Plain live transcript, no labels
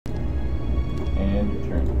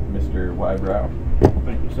Mr. Wybrow.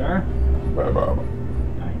 Thank you, sir.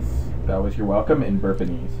 Nice. That was your welcome in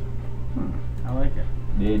Burpanese. I like it.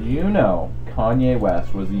 Did you know Kanye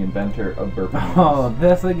West was the inventor of Burpanese? Oh,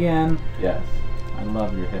 this again. Yes. I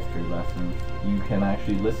love your history lessons. You can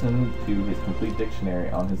actually listen to his complete dictionary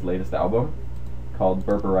on his latest album called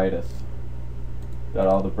Burperitis. Got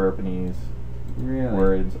all the Burpanese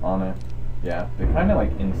words on it. Yeah, they're kind of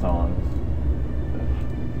like in songs.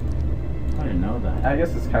 I didn't know that. I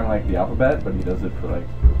guess it's kind of like the alphabet, but he does it for like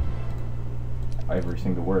every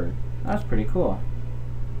single word. That's pretty cool.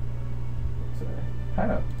 It's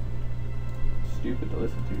kind of stupid to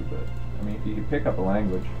listen to, but I mean, if you can pick up a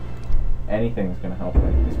language, anything's going to help,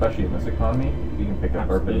 especially in this economy. If you can pick up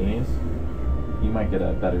Burpanese, you might get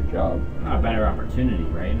a better job. A better opportunity,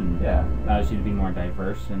 right? And yeah. Allows you to be more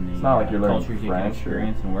diverse in the it's not like you're learning cultures French you can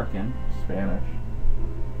experience and work in. Spanish.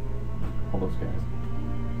 All those guys.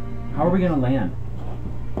 How are we going to land?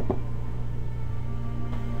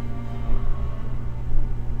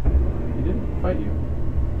 He didn't fight you.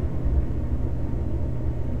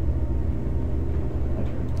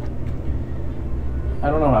 I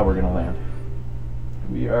don't know how we're going to land.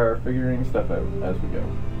 We are figuring stuff out as we go.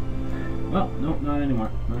 Well, no, not anymore.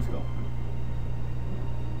 Let's go.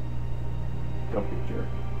 Don't be a jerk.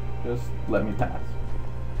 Just let me pass.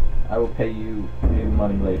 I will pay you in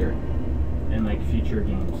money later. In like future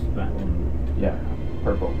games, but yeah,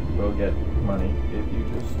 purple. We'll get money if you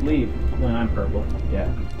just leave. When I'm purple.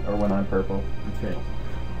 Yeah, or when I'm purple. That's right.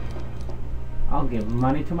 I'll give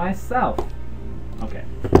money to myself. Okay.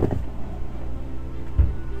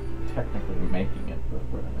 Technically making it, but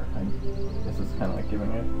whatever. This is kind of like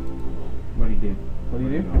giving it. What do you do? What do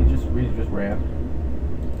you do? We just ran.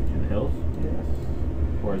 To the hills? Yes.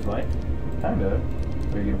 For his life? Kinda.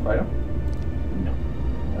 Are you gonna fight him? No.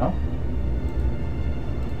 No?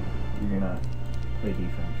 You're gonna play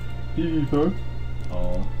defense. Defense?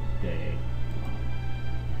 All day long.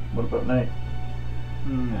 What about night?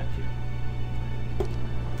 Not too.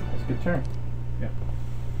 That's a good turn. Yeah.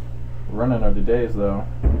 We're running out of days though.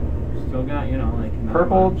 Still got, you know, like...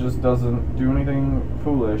 Purple just doesn't do anything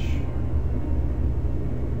foolish.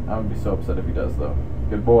 I would be so upset if he does, though.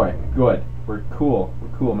 Good boy. Good. We're cool.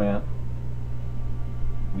 We're cool, man.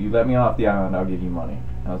 You let me off the island, I'll give you money.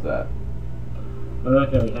 How's that? I'm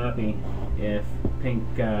not gonna be happy if Pink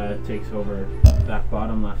takes over that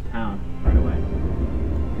bottom left town right away.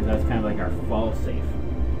 Because that's kind of like our fall safe.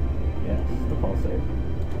 Yes, the fall safe.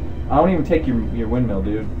 I won't even take your windmill,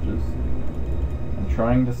 dude. Just... I'm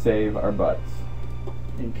trying to save our butts.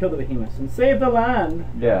 And kill the behemoths and save the land!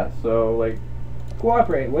 Yeah, so, like...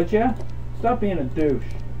 Cooperate, would ya? Stop being a douche.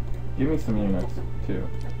 Give me some units, too.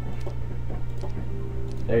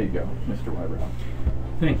 There you go, Mr. Wybrow.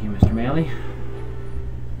 Thank you, Mr. Maley.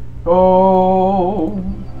 Oh!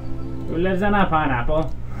 Who lives on a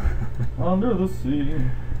pineapple? Under the sea.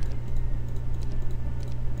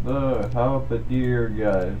 How about the deer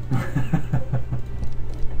guys?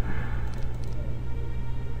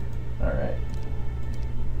 Alright.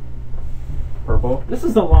 Purple? This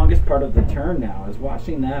is the longest part of the turn now, is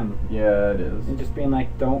watching them. Yeah, it is. And just being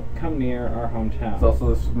like, don't come near our hometown. It's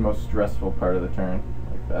also the most stressful part of the turn.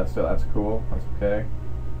 Like that's cool. That's okay.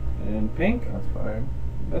 And Pink? That's fine.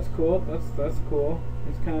 That's cool. That's cool.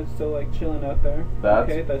 He's kind of still like chilling out there. That's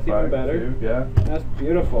okay, that's fine even better. Too, yeah. That's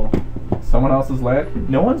beautiful. Someone else's land?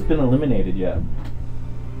 No one's been eliminated yet.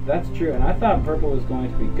 That's true, and I thought purple was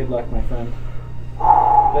going to be good luck, my friend.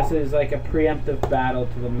 This is like a preemptive battle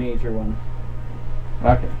to the major one.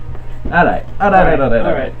 Okay. Alright.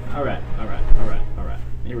 Alright.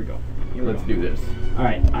 Here we go. Let's do this.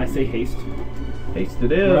 Alright, I say haste. Haste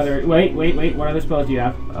it is. Wait. What other spells do you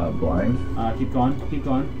have? Blind. Keep going.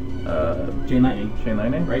 Chain lightning. Chain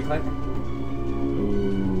lightning. Right click.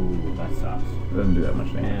 Ooh, that sucks. Doesn't do that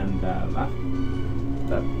much damage. And left.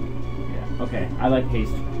 That. Yeah. Okay, I like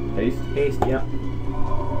haste. Haste? Haste, yep.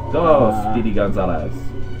 Oh, Speedy Gonzalez.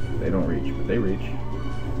 They don't reach, but they reach.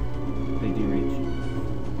 They do reach.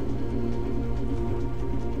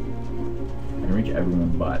 They reach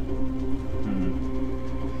everyone but.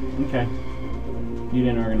 Okay. You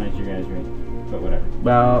didn't organize your guys right, but whatever.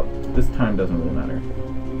 Well, this time doesn't really matter.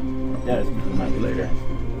 It does, because it might be later.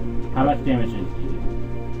 How much damage did you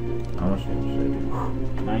do? How much damage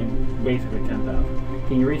did I do? Basically 10,000.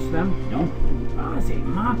 Can you reach them? No. Oh, I say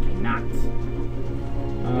monkey nuts.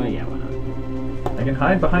 Oh, yeah, why not? I can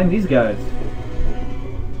hide behind these guys.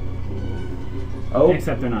 Oh,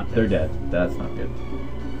 except they're not there. They're dead. That's not good.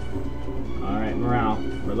 Alright, morale.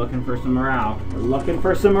 We're looking for some morale.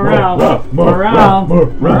 Morale!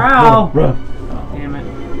 Oh, damn it.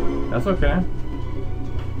 That's okay.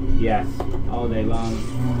 Yes, all day long.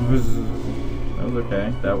 That was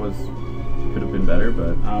okay. That was could have been better,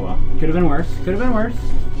 but Oh well. Could have been worse. Could have been worse.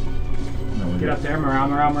 no, we Get up there, morale,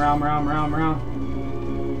 morale, morale, morale, morale, morale.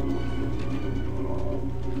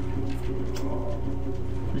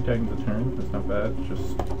 3 Titans a turn. That's not bad.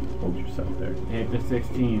 Just hold yourself there. Hit the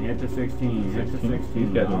 16. Hit the 16. Hit the 16. He's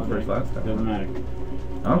getting all him first day. last time. Doesn't matter.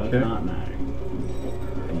 Okay. Does not matter.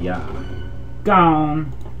 Yeah.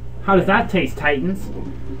 Gone. How does that taste, Titans?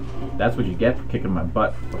 That's what you get for kicking my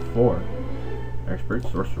butt before. Expert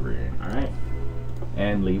sorcery. Alright.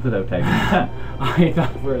 And leave without tagging. I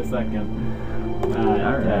thought for a second.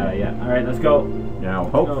 Alright. Yeah. Alright, let's go. Now,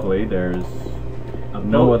 hopefully, there's A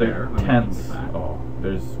no boat other there. I'm tents. thinking of that. Oh,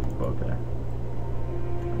 there's a boat there.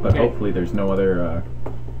 But Okay. hopefully, there's no other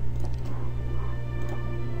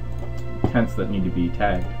tents that need to be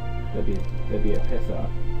tagged. That'd be a piss off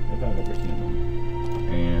if I've ever seen one.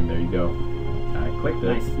 And there you go. I clicked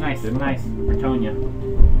it. Nice. Didn't I? Bretonia.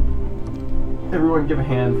 Everyone give a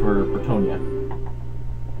hand for Bretonia.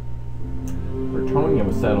 Bretonia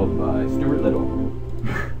was settled by Stuart Little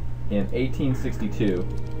in 1862.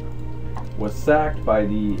 Was sacked by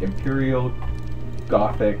the Imperial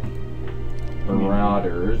Gothic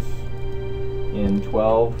Marauders in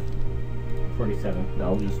 47.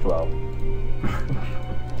 No, just 12.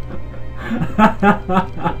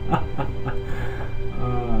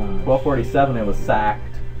 1247 it was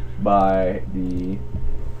sacked by the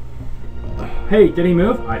Hey, did he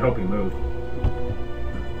move? I hope he moved.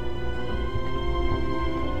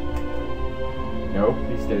 Nope,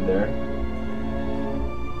 he stayed there.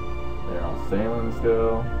 They're all sailing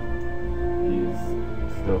still. He's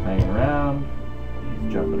still hanging around.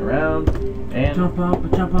 He's jumping around. And Jump up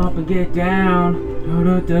and get down. Da,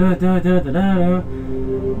 da, da, da, da, da, da.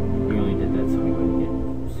 We only did that so we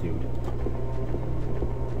wouldn't get sued.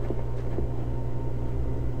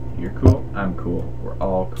 you're cool. I'm cool. We're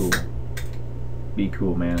all cool. Be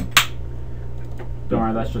cool, man. Don't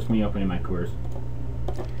worry, that's just me opening my Coors.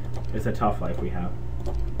 It's a tough life we have.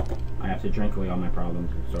 I have to drink away all my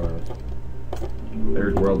problems and sorrows.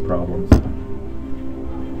 Third world problems.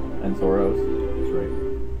 And sorrows. That's right.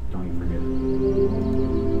 Don't you forget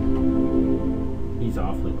it. He's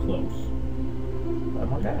awfully close. 5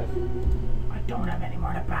 more guys. I don't have any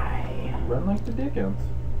more to buy. Run like the Dickens.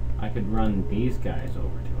 I could run these guys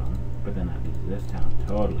over to him, but then that leaves this town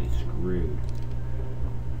totally screwed.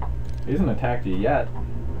 He hasn't attacked you yet.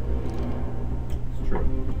 It's true.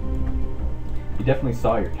 He definitely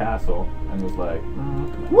saw your castle and was like,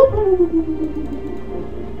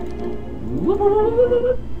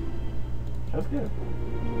 that's good.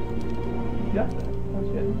 You got that. That was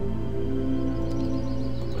good.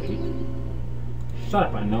 Wait. Shut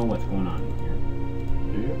up, I know what's going on here.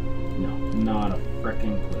 Do you? No, not a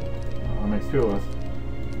frickin' clue. That makes 2 of us.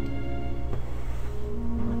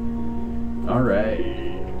 Alright.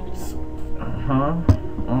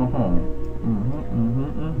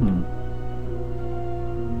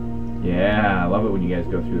 Yeah, I love it when you guys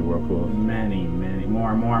go through the whirlpools. Many,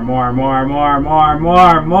 more. Aw.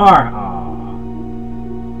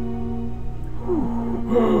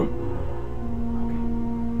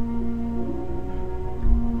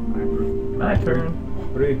 My turn.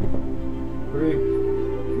 Breathe.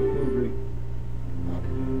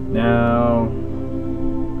 Now,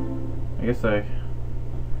 I guess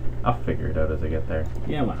I'll figure it out as I get there.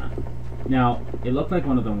 Yeah, why not? Now, it looked like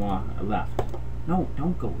one of them left. No,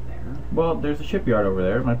 don't go there. Well, there's a shipyard over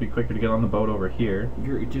there. It might be quicker to get on the boat over here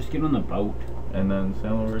You're just get on the boat. and then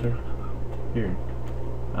sail over to here.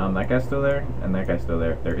 That guy's still there, and that guy's still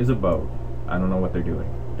there. There is a boat. I don't know what they're doing.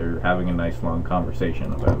 They're having a nice long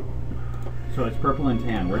conversation about, So it's purple and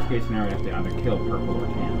tan. Worst case scenario, we have to either kill purple or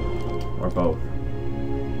tan. or both.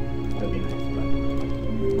 That'd be nice, but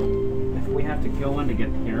if we have to kill one to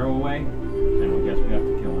get the hero away, then I guess we have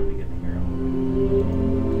to kill one to get the hero away.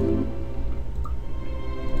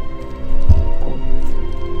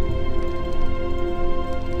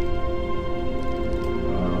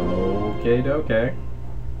 Okay.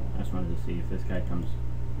 I just wanted to see if this guy comes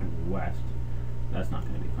west. That's not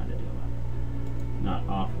going to be fun to deal with. Not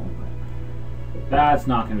awful, but that's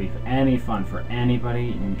not going to be any fun for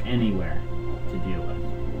anybody anywhere to deal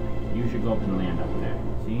with. You should go up and land up there.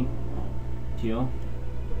 See? Teal?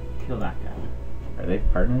 Kill that guy. Are they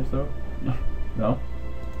partners though? No.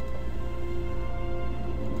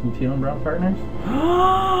 Isn't Teal and Brown partners?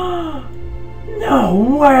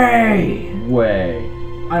 No way! Way.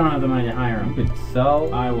 I don't have the money to hire You him. could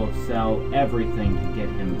sell. I will sell everything to get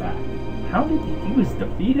him back. How did he was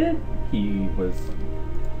defeated? He was.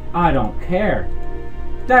 I don't care.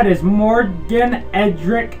 That is Morgan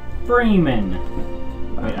Edric Freeman.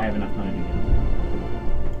 Wait, I have enough money to get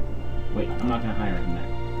him. Wait, I'm not gonna hire him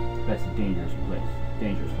there. That's a dangerous place.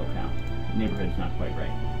 Dangerous locale. The neighborhood's not quite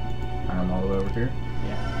right. I'm all the way over here.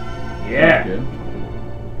 Yeah. That's good.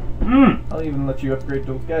 Mm. I'll even let you upgrade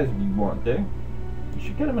those guys if you want, eh? You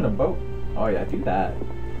should get them in a boat. Oh yeah, do that.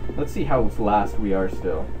 Let's see how last we are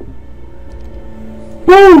still.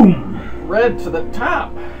 Boom! Red to the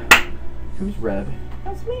top! Who's red?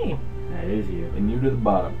 That's me. That is you. And you to the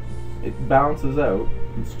bottom. It balances out.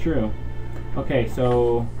 It's true. Okay,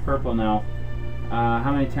 so purple now.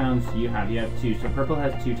 How many towns do you have? You have 2. So purple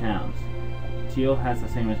has 2 towns. Teal has the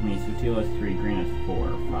same as me. So teal has 3. Green has 4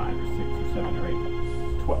 or 5 or 6 or 7 or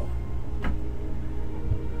 8. 12.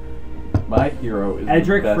 My hero is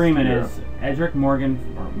Edric the best Freeman hero. is Edric Morgan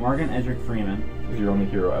Edric Freeman. Is your only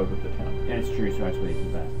hero out of the town. Yeah, it's true. So actually, he's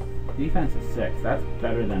the best. Defense is 6. That's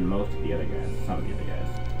better than most of the other guys. Some of the other guys.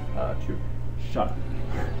 2. Shut up.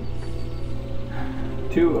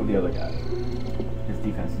 2 of the other guys. His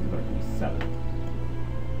defense is about to be 7.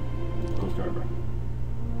 Cool story, bro.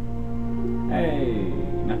 Hey,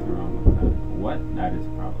 nothing wrong with that. What? That is a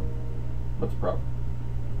problem. What's the problem?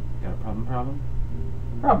 Got a problem?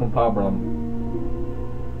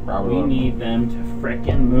 Problem. We need them to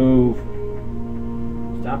frickin' move.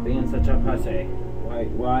 Stop being such a pussy.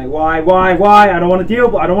 Why? I don't want to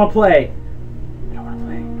deal. I don't want to play.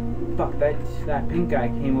 Fuck, that pink guy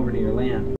came over to your land.